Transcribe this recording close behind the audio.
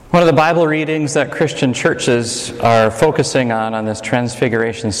One of the Bible readings that Christian churches are focusing on this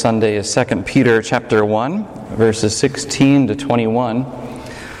Transfiguration Sunday is 2 Peter chapter 1, verses 16 to 21.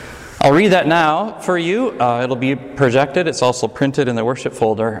 I'll read that now for you. It'll be projected. It's also printed in the worship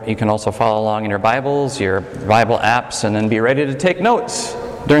folder. You can also follow along in your Bibles, your Bible apps, and then be ready to take notes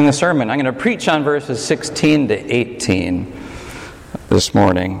during the sermon. I'm going to preach on verses 16 to 18 this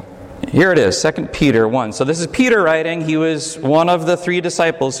morning. Here it is, 2 Peter 1. So this is Peter writing. He was one of the 3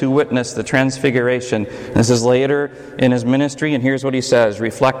 disciples who witnessed the Transfiguration. This is later in his ministry, and here's what he says,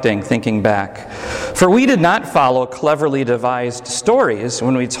 reflecting, thinking back. For we did not follow cleverly devised stories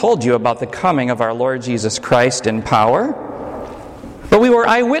when we told you about the coming of our Lord Jesus Christ in power, but we were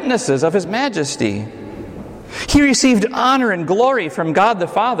eyewitnesses of His majesty. He received honor and glory from God the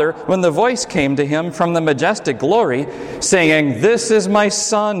Father when the voice came to Him from the majestic glory, saying, "This is my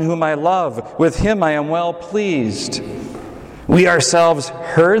Son whom I love. With Him I am well pleased." We ourselves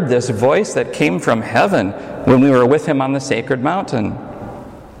heard this voice that came from heaven when we were with Him on the sacred mountain.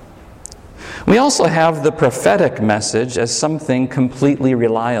 We also have the prophetic message as something completely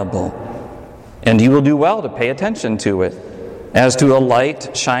reliable, and you will do well to pay attention to it, as to a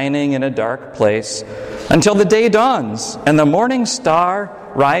light shining in a dark place, until the day dawns and the morning star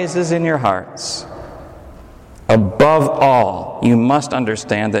rises in your hearts. Above all, you must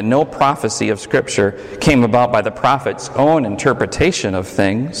understand that no prophecy of Scripture came about by the prophet's own interpretation of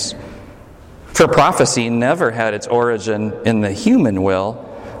things. For prophecy never had its origin in the human will,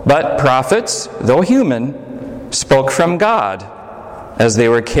 but prophets, though human, spoke from God as they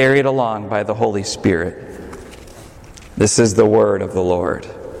were carried along by the Holy Spirit. This is the word of the Lord.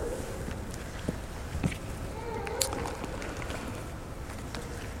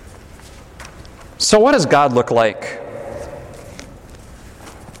 So what does God look like?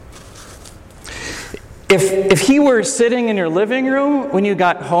 If He were sitting in your living room when you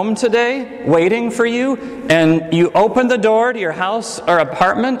got home today, waiting for you, and you opened the door to your house or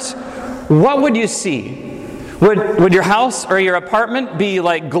apartment, what would you see? Would your house or your apartment be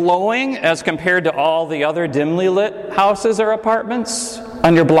like glowing as compared to all the other dimly lit houses or apartments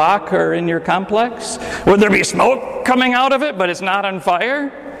on your block or in your complex? Would there be smoke coming out of it, but it's not on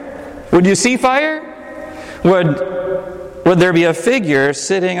fire? Would you see fire? Would there be a figure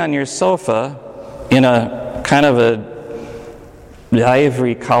sitting on your sofa in a kind of a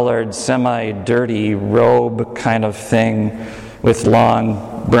ivory-colored, semi-dirty robe kind of thing with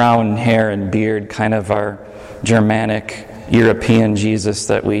long brown hair and beard, kind of our Germanic, European Jesus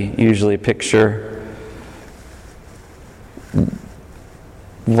that we usually picture?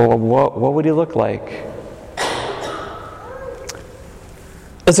 What would He look like?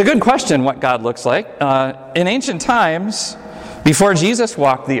 It's a good question what God looks like. In ancient times, before Jesus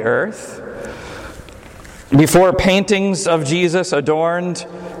walked the earth, before paintings of Jesus adorned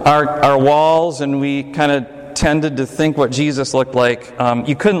our walls and we kind of tended to think what Jesus looked like,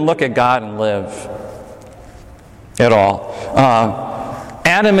 you couldn't look at God and live at all.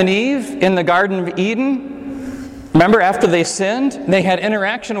 Adam and Eve in the Garden of Eden, remember after they sinned, they had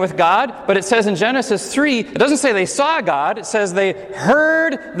interaction with God, but it says in Genesis 3, it doesn't say they saw God, it says they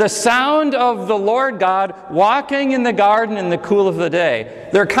heard the sound of the Lord God walking in the garden in the cool of the day.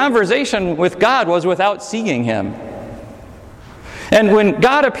 Their conversation with God was without seeing Him. And when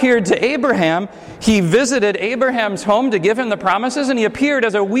God appeared to Abraham, He visited Abraham's home to give him the promises, and He appeared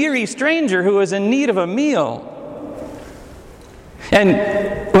as a weary stranger who was in need of a meal.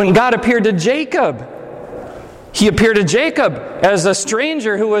 And when God appeared to Jacob, He appeared to Jacob as a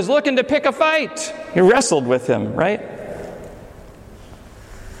stranger who was looking to pick a fight. He wrestled with him, right?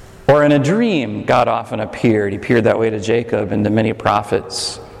 Or in a dream, God often appeared. He appeared that way to Jacob and to many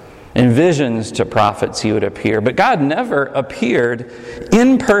prophets. In visions to prophets He would appear. But God never appeared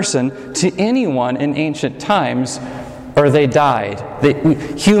in person to anyone in ancient times, or they died.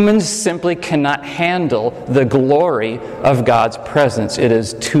 Humans simply cannot handle the glory of God's presence. It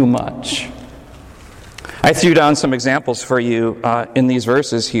is too much. I threw down some examples for you in these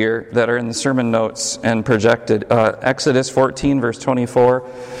verses here that are in the sermon notes and projected. Exodus 14, verse 24.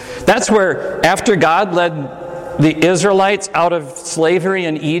 That's where, after God led the Israelites out of slavery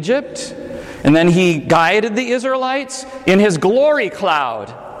in Egypt, and then He guided the Israelites in His glory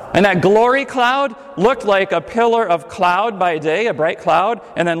cloud. And that glory cloud looked like a pillar of cloud by day, a bright cloud,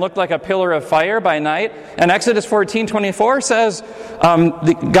 and then looked like a pillar of fire by night. And Exodus 14:24 says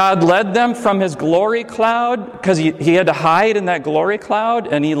God led them from His glory cloud because he had to hide in that glory cloud,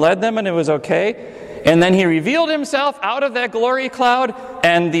 and He led them and it was okay. And then He revealed Himself out of that glory cloud,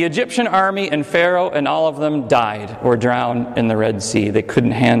 and the Egyptian army and Pharaoh and all of them died or drowned in the Red Sea. They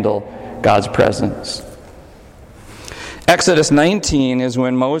couldn't handle God's presence. Exodus 19 is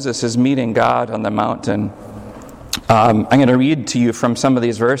when Moses is meeting God on the mountain. I'm going to read to you from some of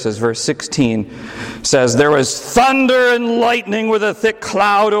these verses. Verse 16 says, "There was thunder and lightning with a thick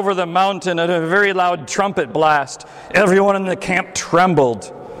cloud over the mountain and a very loud trumpet blast. Everyone in the camp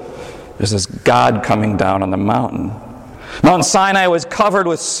trembled." This is God coming down on the mountain. Mount Sinai was covered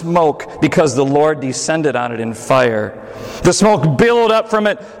with smoke because the Lord descended on it in fire. The smoke billowed up from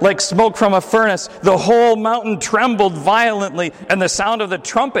it like smoke from a furnace. The whole mountain trembled violently, and the sound of the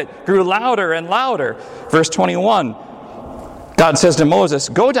trumpet grew louder and louder. Verse 21, God says to Moses,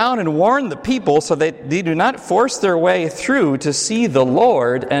 "Go down and warn the people so that they do not force their way through to see the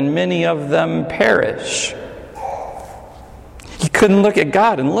Lord, and many of them perish." He couldn't look at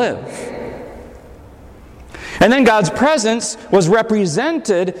God and live. And then God's presence was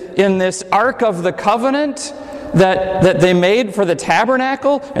represented in this Ark of the Covenant that they made for the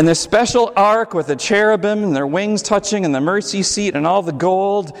tabernacle, and this special ark with the cherubim and their wings touching and the mercy seat and all the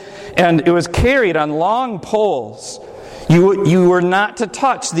gold. And it was carried on long poles. You were not to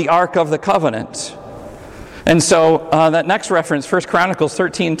touch the Ark of the Covenant. And so that next reference, 1 Chronicles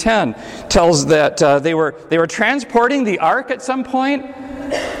 13:10, tells that they were transporting the ark at some point,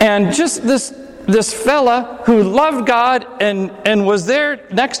 and just this fella who loved God and was there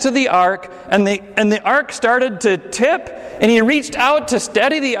next to the ark, and the ark started to tip, and he reached out to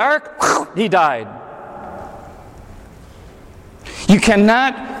steady the ark, he died. You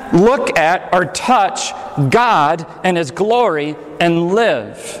cannot look at or touch God and His glory and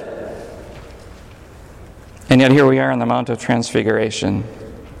live. And yet here we are on the Mount of Transfiguration.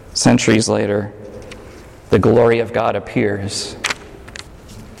 Centuries later, the glory of God appears.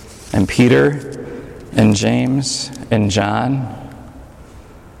 And Peter and James and John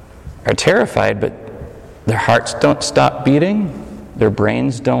are terrified, but their hearts don't stop beating. Their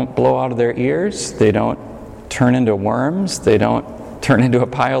brains don't blow out of their ears. They don't turn into worms. They don't turn into a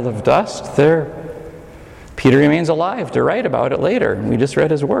pile of dust. Peter remains alive to write about it later. We just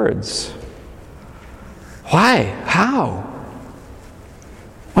read his words. Why? How?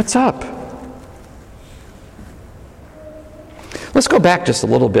 What's up? Let's go back just a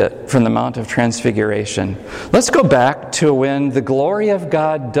little bit from the Mount of Transfiguration. Let's go back to when the glory of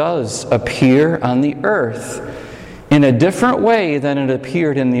God does appear on the earth in a different way than it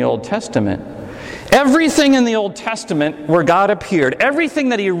appeared in the Old Testament. Everything in the Old Testament where God appeared, everything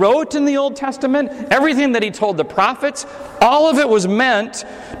that He wrote in the Old Testament, everything that He told the prophets, all of it was meant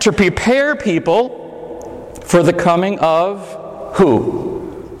to prepare people for the coming of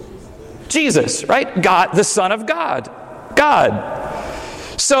who? Jesus, right? God, the Son of God.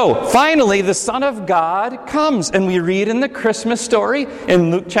 So, finally, the Son of God comes, and we read in the Christmas story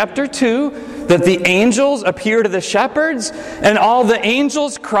in Luke chapter 2 that the angels appear to the shepherds, and all the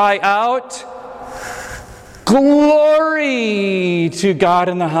angels cry out, "Glory to God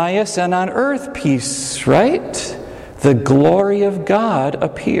in the highest, and on earth peace," right? The glory of God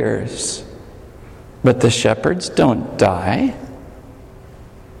appears. But the shepherds don't die.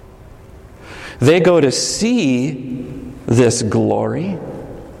 They go to see this glory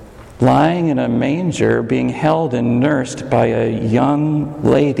lying in a manger, being held and nursed by a young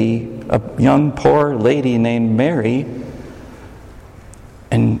poor lady named Mary.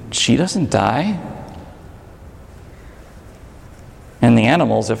 And she doesn't die. And the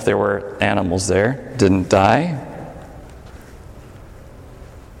animals, if there were animals there, didn't die.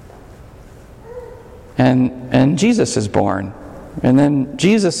 And Jesus is born. And then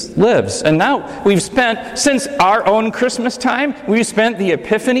Jesus lives. And now we've spent, since our own Christmas time, we've spent the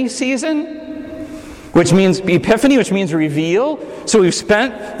Epiphany season, which means Epiphany, which means reveal. So we've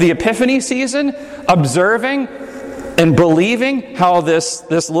spent the Epiphany season observing and believing how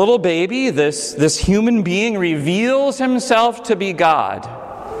this little baby, this human being reveals himself to be God.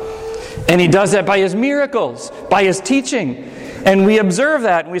 And He does that by His miracles, by His teaching. And we observe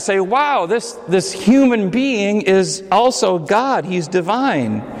that and we say, wow, this human being is also God. He's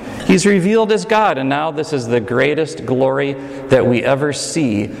divine. He's revealed as God. And now this is the greatest glory that we ever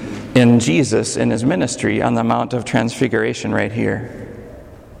see in Jesus in His ministry on the Mount of Transfiguration right here.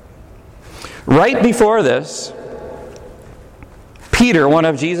 Right before this, Peter, one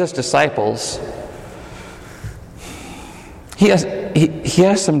of Jesus' disciples, he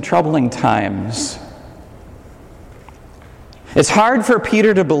has some troubling times. It's hard for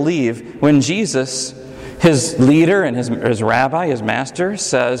Peter to believe when Jesus, his leader and his rabbi, his master,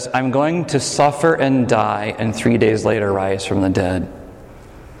 says, "I'm going to suffer and die, and 3 days later rise from the dead."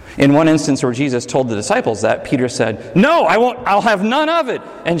 In one instance where Jesus told the disciples that, Peter said, "No, I won't. I'll have none of it."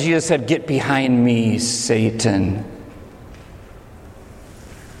 And Jesus said, "Get behind me, Satan."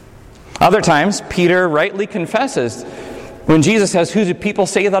 Other times, Peter rightly confesses When Jesus says, "Who do people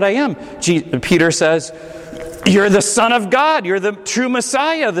say that I am?" Peter says, "You're the Son of God. You're the true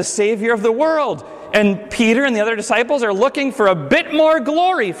Messiah, the Savior of the world." And Peter and the other disciples are looking for a bit more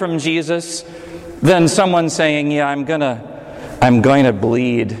glory from Jesus than someone saying, "Yeah, I'm going to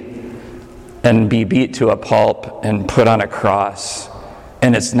bleed and be beat to a pulp and put on a cross,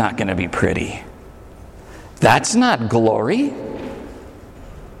 and it's not going to be pretty." That's not glory.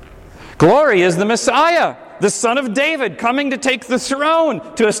 Glory is the Messiah, the Son of David, coming to take the throne,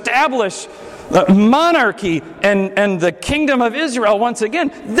 to establish the monarchy and the kingdom of Israel once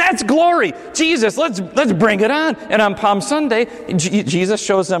again. That's glory. Jesus, let's bring it on. And on Palm Sunday, Jesus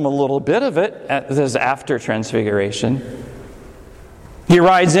shows them a little bit of it. This is after Transfiguration. He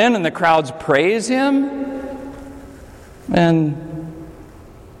rides in and the crowds praise him. And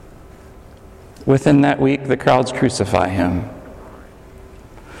within that week, the crowds crucify him.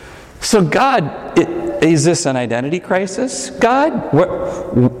 So God, is this an identity crisis? God,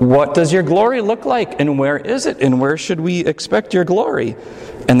 what does your glory look like? And where is it? And where should we expect your glory?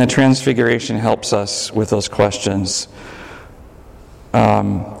 And the Transfiguration helps us with those questions.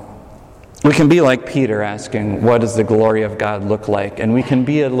 We can be like Peter asking, what does the glory of God look like? And we can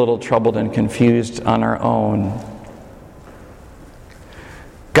be a little troubled and confused on our own.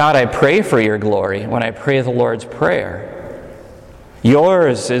 God, I pray for your glory when I pray the Lord's Prayer.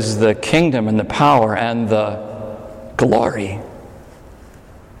 Yours is the kingdom and the power and the glory.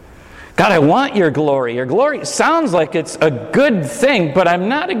 God, I want your glory. Your glory sounds like it's a good thing, but I'm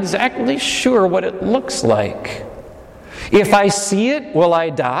not exactly sure what it looks like. If I see it, will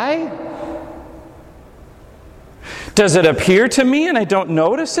I die? Does it appear to me and I don't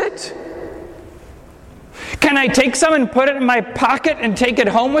notice it? Can I take some and put it in my pocket and take it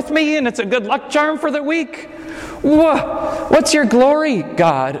home with me and it's a good luck charm for the week? What's your glory,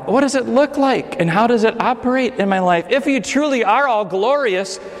 God? What does it look like? And how does it operate in my life? If you truly are all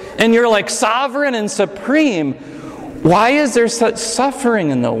glorious and you're like sovereign and supreme, why is there such suffering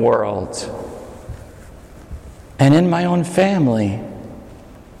in the world and in my own family?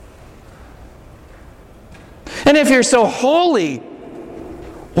 And if you're so holy,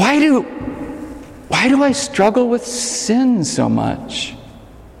 why do I struggle with sin so much?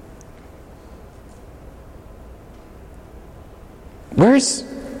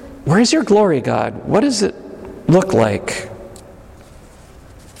 Where's your glory, God? What does it look like?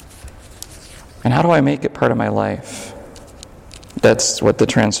 And how do I make it part of my life? That's what the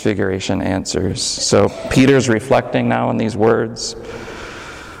Transfiguration answers. So Peter's reflecting now on these words.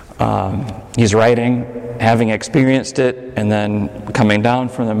 He's writing, having experienced it, and then coming down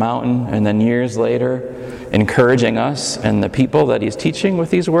from the mountain, and then years later, encouraging us and the people that he's teaching with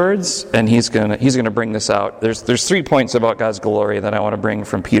these words. And he's gonna bring this out. There's 3 points about God's glory that I want to bring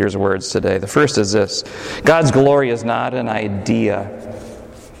from Peter's words today. The first is this: God's glory is not an idea.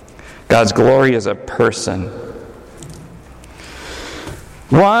 God's glory is a person.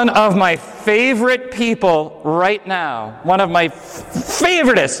 One of my favorite people right now, one of my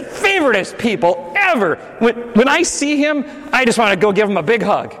favoriteest people ever, when I see him, I just want to go give him a big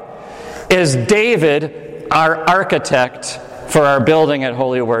hug, is David, our architect for our building at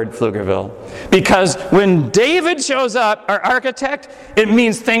Holy Word, Pflugerville. Because when David shows up, our architect, it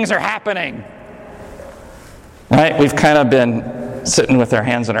means things are happening. Right? We've kind of been sitting with our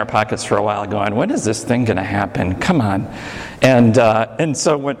hands in our pockets for a while going, when is this thing going to happen? Come on. And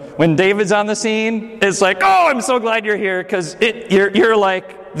so when David's on the scene, it's like, oh, I'm so glad you're here, because you're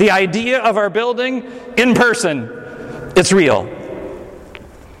like the idea of our building in person. It's real.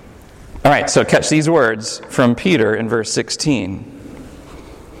 All right, so catch these words from Peter in verse 16.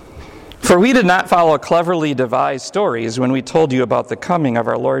 For we did not follow cleverly devised stories when we told you about the coming of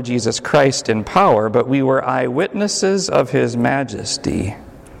our Lord Jesus Christ in power, but we were eyewitnesses of his majesty.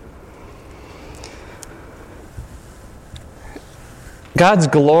 God's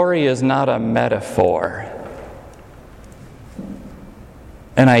glory is not a metaphor,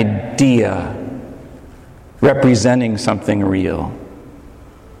 an idea representing something real.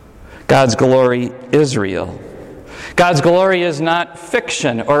 God's glory is real. God's glory is not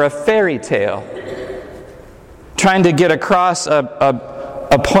fiction or a fairy tale, trying to get across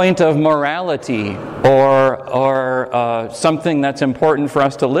a point of morality or something that's important for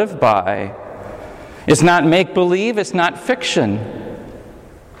us to live by. It's not make-believe, it's not fiction.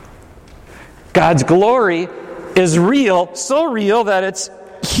 God's glory is real, so real that it's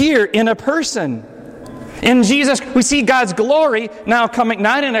here in a person. In Jesus, we see God's glory now coming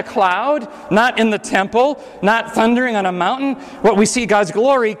not in a cloud, not in the temple, not thundering on a mountain. What we see God's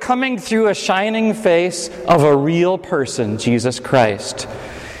glory coming through a shining face of a real person, Jesus Christ.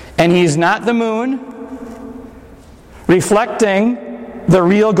 And he's not the moon, reflecting the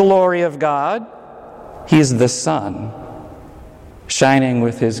real glory of God. He's the sun, shining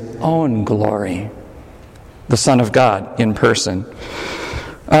with his own glory. The Son of God in person.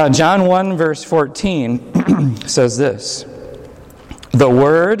 John 1 verse 14 says this, "The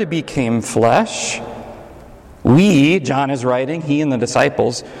Word became flesh. We," John is writing, he and the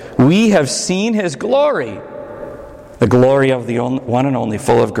disciples, "we have seen his glory, the glory of the one and only,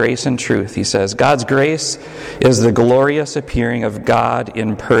 full of grace and truth," he says. God's grace is the glorious appearing of God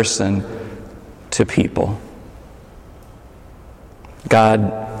in person to people.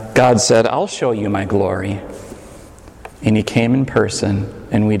 God said, "I'll show you my glory." And he came in person,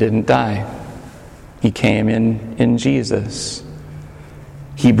 and we didn't die. He came in Jesus.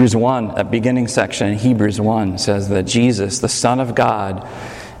 Hebrews 1, a beginning section in Hebrews 1 says that Jesus, the Son of God,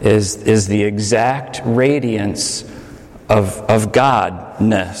 is the exact radiance of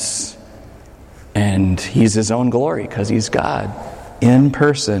Godness. And he's his own glory because he's God in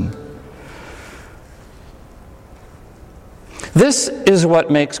person. This is what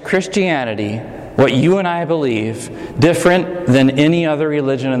makes Christianity, what you and I believe, different than any other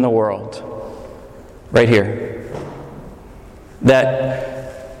religion in the world. Right here. That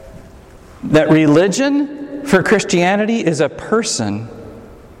religion for Christianity is a person,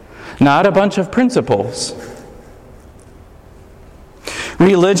 not a bunch of principles.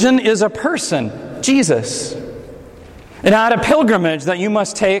 Religion is a person, Jesus. And not a pilgrimage that you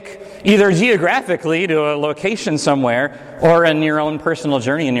must take either geographically to a location somewhere or in your own personal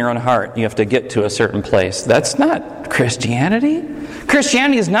journey in your own heart. You have to get to a certain place. That's not Christianity.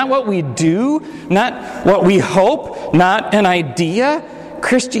 Christianity is not what we do, not what we hope, not an idea.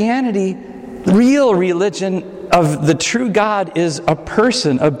 Christianity, real religion of the true God, is a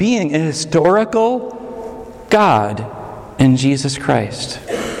person, a being, a historical God in Jesus Christ.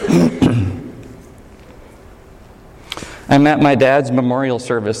 I'm at my dad's memorial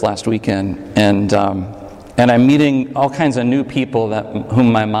service last weekend, and I'm meeting all kinds of new people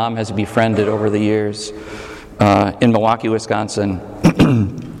whom my mom has befriended over the years in Milwaukee, Wisconsin.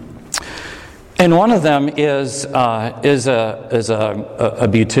 And one of them is a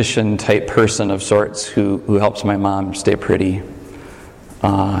beautician type person of sorts who helps my mom stay pretty.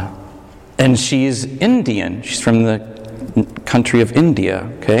 And she's Indian. She's from the country of India,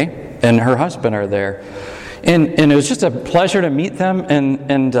 okay? And her husband are there. And it was just a pleasure to meet them,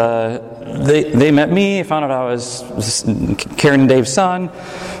 and they met me, found out I was Karen and Dave's son,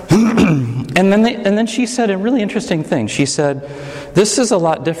 and then she said a really interesting thing. She said, "This is a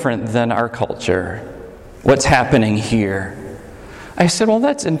lot different than our culture. What's happening here?" I said, "Well,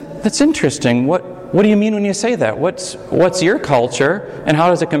 that's interesting. What do you mean when you say that? What's your culture, and how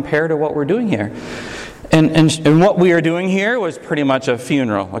does it compare to what we're doing here?" And what we are doing here was pretty much a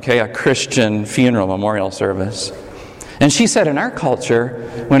funeral, okay, a Christian funeral memorial service. And she said in our culture,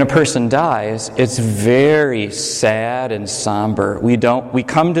 when a person dies, it's very sad and somber. We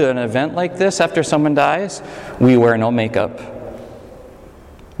come to an event like this after someone dies, we wear no makeup.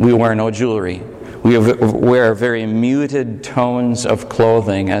 We wear no jewelry. We wear very muted tones of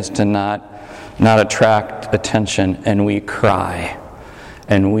clothing as to not attract attention, and we cry.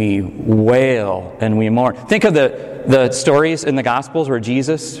 And we wail and we mourn. Think of the stories in the Gospels where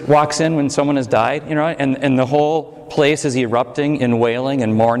Jesus walks in when someone has died, and the whole place is erupting in wailing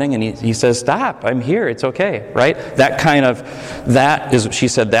and mourning, and he says, "Stop, I'm here, it's okay," right? She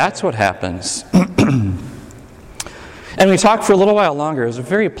said, that's what happens. And we talked for a little while longer. It was a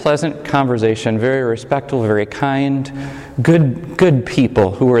very pleasant conversation, very respectful, very kind, good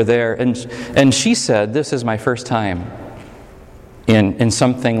people who were there. And she said, "This is my first time in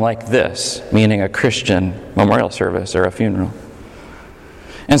something like this," meaning a Christian memorial service or a funeral.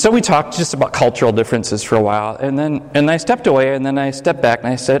 And so we talked just about cultural differences for a while, and I stepped away, and then I stepped back,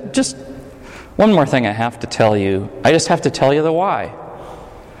 and I said, "Just one more thing I have to tell you. I just have to tell you the why.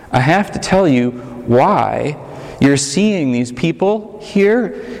 I have to tell you why you're seeing these people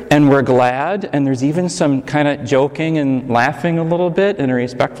here, and we're glad, and there's even some kind of joking and laughing a little bit in a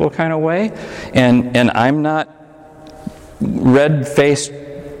respectful kind of way, and I'm not red-faced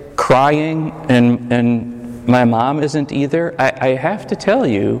crying, and my mom isn't either. I have to tell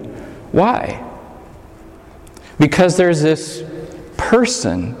you why. Because there's this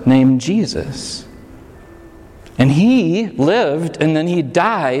person named Jesus. And he lived, and then he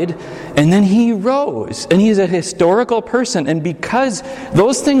died, and then he rose. And he's a historical person. And because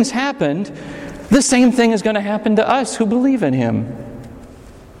those things happened, the same thing is going to happen to us who believe in him."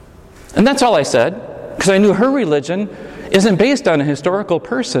 And that's all I said, because I knew her religion isn't based on a historical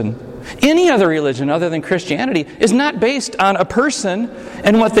person. Any other religion other than Christianity is not based on a person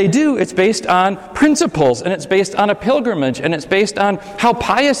and what they do. It's based on principles, and it's based on a pilgrimage, and it's based on how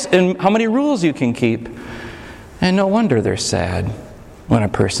pious and how many rules you can keep. And no wonder they're sad when a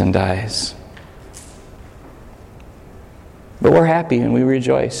person dies. But we're happy and we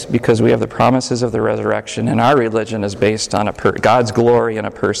rejoice because we have the promises of the resurrection, and our religion is based on God's glory in a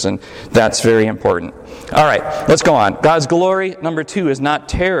person. That's very important. All right, let's go on. God's glory, number 2, is not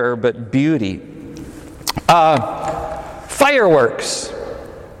terror but beauty. Fireworks.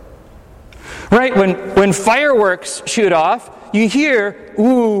 Right? When fireworks shoot off, you hear,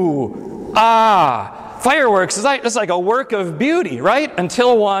 ooh, ah. Fireworks is like a work of beauty, right?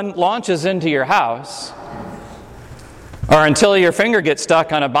 Until one launches into your house. Or until your finger gets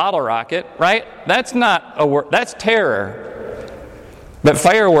stuck on a bottle rocket, right? That's not a work, that's terror. But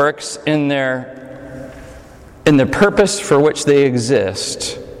fireworks in the purpose for which they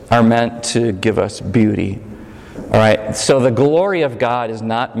exist are meant to give us beauty. All right? So the glory of God is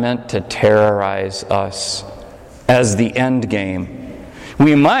not meant to terrorize us as the end game.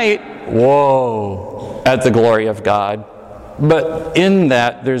 We might, at the glory of God, but in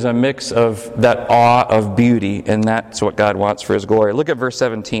that, there's a mix of that awe of beauty, and that's what God wants for His glory. Look at verse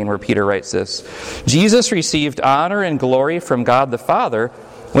 17 where Peter writes this. Jesus received honor and glory from God the Father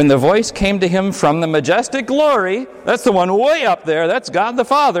when the voice came to Him from the majestic glory. That's the one way up there. That's God the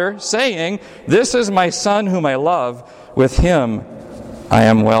Father saying, "This is my Son whom I love. With Him I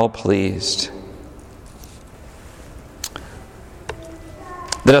am well pleased."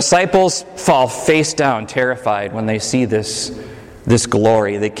 The disciples fall face down, terrified, when they see this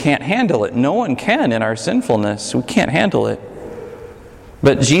glory. They can't handle it. No one can in our sinfulness. We can't handle it.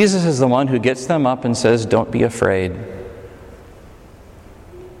 But Jesus is the one who gets them up and says, "Don't be afraid.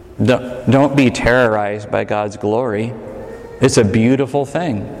 Don't be terrorized by God's glory. It's a beautiful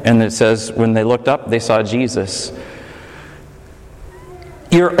thing." And it says, when they looked up, they saw Jesus.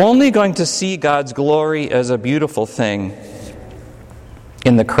 You're only going to see God's glory as a beautiful thing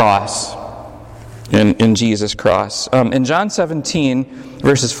in the cross, in Jesus' cross. In John 17,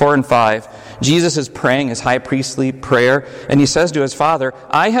 verses 4 and 5, Jesus is praying his high priestly prayer, and he says to his Father,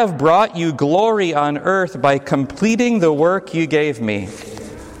 "I have brought you glory on earth by completing the work you gave me."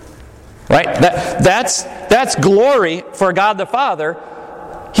 Right? That's glory for God the Father.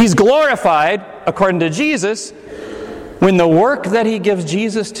 He's glorified, according to Jesus, when the work that He gives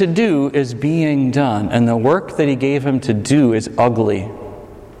Jesus to do is being done, and the work that He gave Him to do is ugly.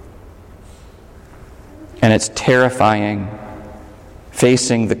 And it's terrifying,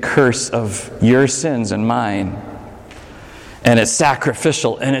 facing the curse of your sins and mine. And it's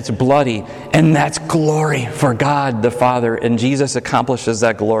sacrificial, and it's bloody, and that's glory for God the Father. And Jesus accomplishes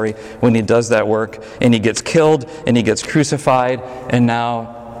that glory when He does that work, and He gets killed, and He gets crucified, and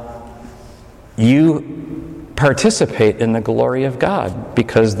now you participate in the glory of God,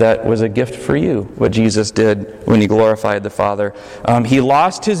 because that was a gift for you, what Jesus did when He glorified the Father.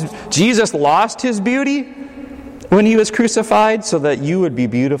 Jesus lost His beauty when He was crucified so that you would be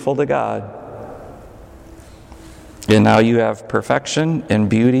beautiful to God. And now you have perfection and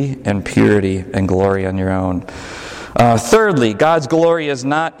beauty and purity and glory on your own. Thirdly, God's glory is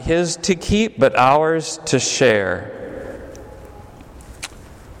not His to keep, but ours to share.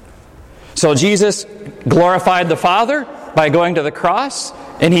 So Jesus glorified the Father by going to the cross,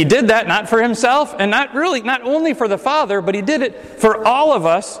 and He did that not for Himself, and not only for the Father, but He did it for all of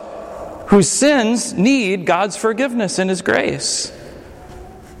us whose sins need God's forgiveness and His grace.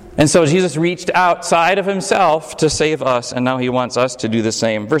 And so Jesus reached outside of Himself to save us, and now He wants us to do the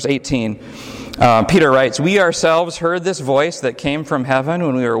same. Verse 18, Peter writes, "We ourselves heard this voice that came from heaven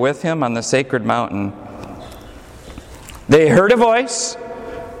when we were with Him on the sacred mountain." They heard a voice,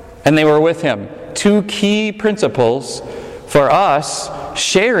 and they were with Him. Two key principles for us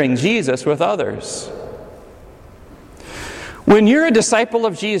sharing Jesus with others. When you're a disciple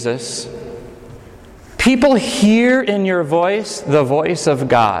of Jesus, people hear in your voice the voice of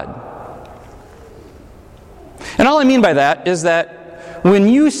God. And all I mean by that is that when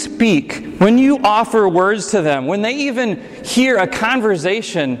you speak, when you offer words to them, when they even hear a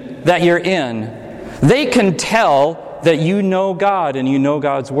conversation that you're in, they can tell that you know God and you know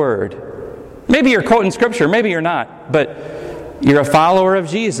God's Word. Maybe you're quoting Scripture, maybe you're not, but you're a follower of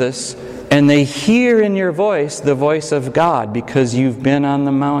Jesus, and they hear in your voice the voice of God because you've been on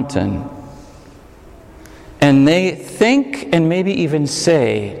the mountain. And they think and maybe even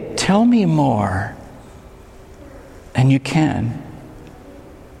say, "Tell me more." And you can.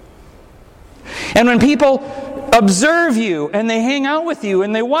 And when people observe you, and they hang out with you,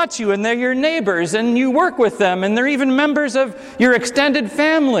 and they watch you, and they're your neighbors, and you work with them, and they're even members of your extended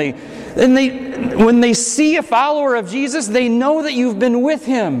family. And when they see a follower of Jesus, they know that you've been with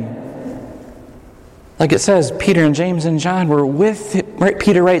him. Like it says, Peter and James and John were with him. Right?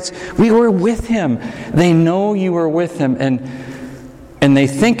 Peter writes, we were with him. They know you were with him. And they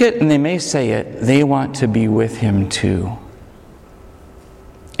think it and they may say it. They want to be with him too.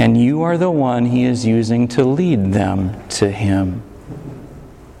 And you are the one he is using to lead them to him.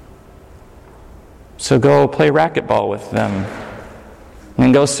 So go play racquetball with them.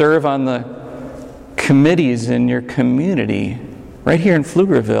 And go serve on the committees in your community. Right here in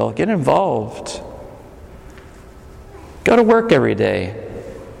Pflugerville. Get involved. Go to work every day.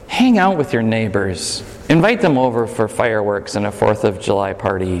 Hang out with your neighbors. Invite them over for fireworks and a 4th of July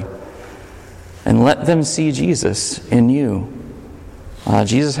party. And let them see Jesus in you.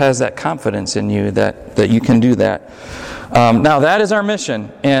 Jesus has that confidence in you that you can do that. Now that is our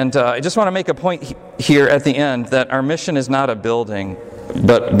mission. And I just want to make a point here at the end that our mission is not a building,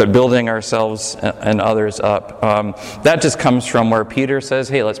 but building ourselves and others up. That just comes from where Peter says,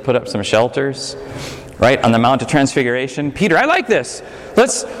 hey, let's put up some shelters. Right, on the Mount of Transfiguration. Peter, I like this.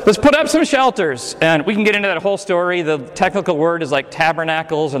 Let's put up some shelters. And we can get into that whole story. The technical word is like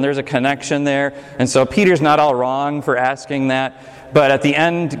tabernacles, and there's a connection there. And so Peter's not all wrong for asking that. But at the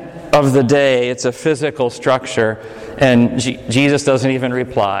end of the day, it's a physical structure. And Jesus doesn't even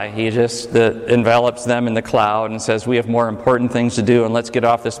reply. He just envelops them in the cloud and says, we have more important things to do, and let's get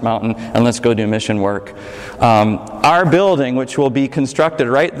off this mountain and let's go do mission work. Our building, which will be constructed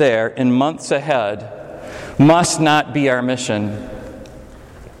right there in months ahead, must not be our mission.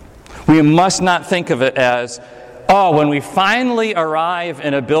 We must not think of it as, oh, when we finally arrive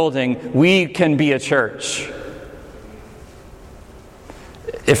in a building, we can be a church.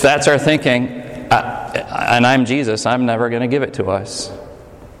 If that's our thinking, and I'm Jesus, I'm never going to give it to us.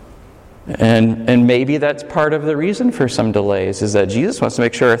 And maybe that's part of the reason for some delays, is that Jesus wants to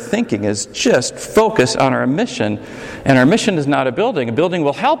make sure our thinking is just focused on our mission. And our mission is not a building. A building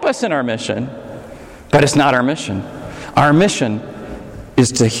will help us in our mission, but it's not our mission. Our mission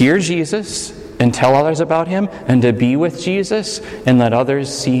is to hear Jesus and tell others about him, and to be with Jesus and let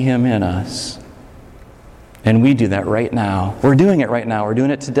others see him in us. And we do that right now. We're doing it right now. We're doing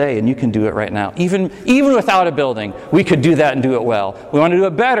it today, and you can do it right now. Even without a building, we could do that and do it well. We want to do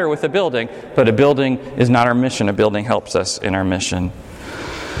it better with a building, but a building is not our mission. A building helps us in our mission.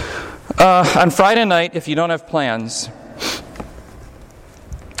 On Friday night, if you don't have plans,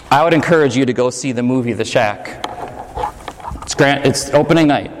 I would encourage you to go see the movie The Shack. It's opening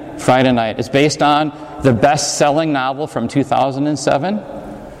night, Friday night. It's based on the best-selling novel from 2007.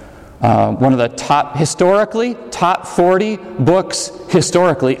 One of the top 40 books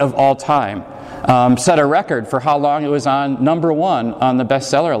historically of all time. Set a record for how long it was on number 1 on the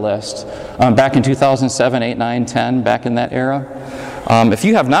bestseller list back in 2007, 8, 9, 10, back in that era. If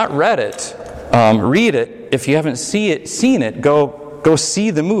you have not read it, read it. If you haven't seen it, go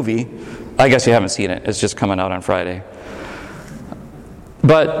see the movie. I guess you haven't seen it. It's just coming out on Friday.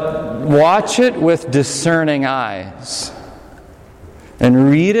 But watch it with discerning eyes.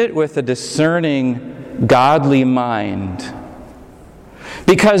 And read it with a discerning, godly mind.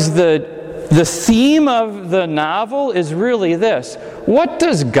 Because the theme of the novel is really this. What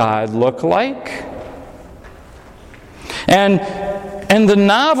does God look like? And the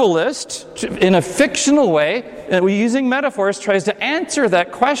novelist, in a fictional way, using metaphors, tries to answer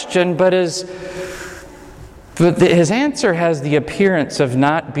that question, but his answer has the appearance of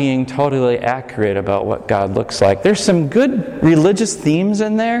not being totally accurate about what God looks like. There's some good religious themes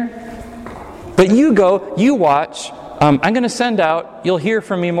in there, but you watch. I'm going to send out, you'll hear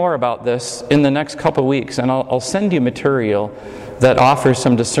from me more about this in the next couple weeks, and I'll send you material that offers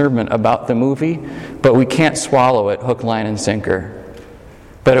some discernment about the movie, but we can't swallow it hook, line, and sinker.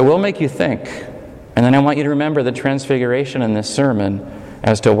 But it will make you think. And then I want you to remember the transfiguration in this sermon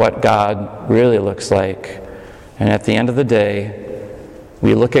as to what God really looks like. And at the end of the day,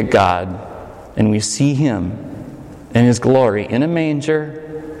 we look at God and we see him in his glory in a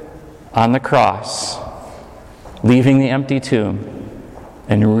manger, on the cross, leaving the empty tomb,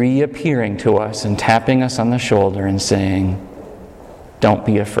 and reappearing to us and tapping us on the shoulder and saying, "Don't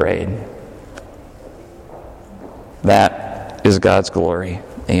be afraid." That is God's glory.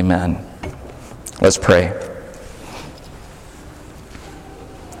 Amen. Let's pray.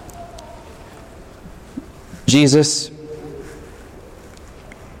 Jesus,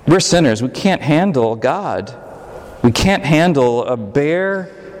 we're sinners. We can't handle God. We can't handle a bare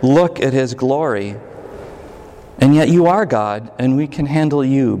look at his glory. And yet you are God, and we can handle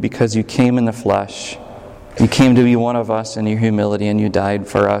you because you came in the flesh. You came to be one of us in your humility, and you died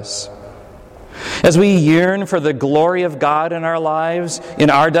for us. As we yearn for the glory of God in our lives, in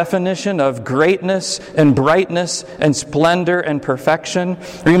our definition of greatness and brightness and splendor and perfection,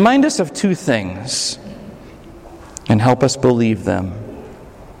 remind us of two things and help us believe them.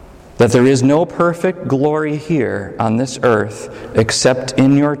 That there is no perfect glory here on this earth except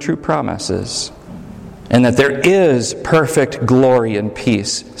in your true promises, and that there is perfect glory and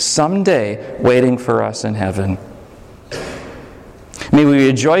peace someday waiting for us in heaven. May we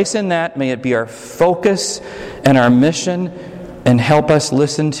rejoice in that. May it be our focus and our mission, and help us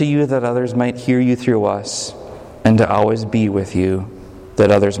listen to you that others might hear you through us, and to always be with you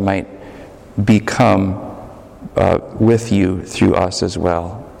that others might become with you through us as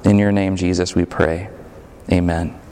well. In your name, Jesus, we pray. Amen.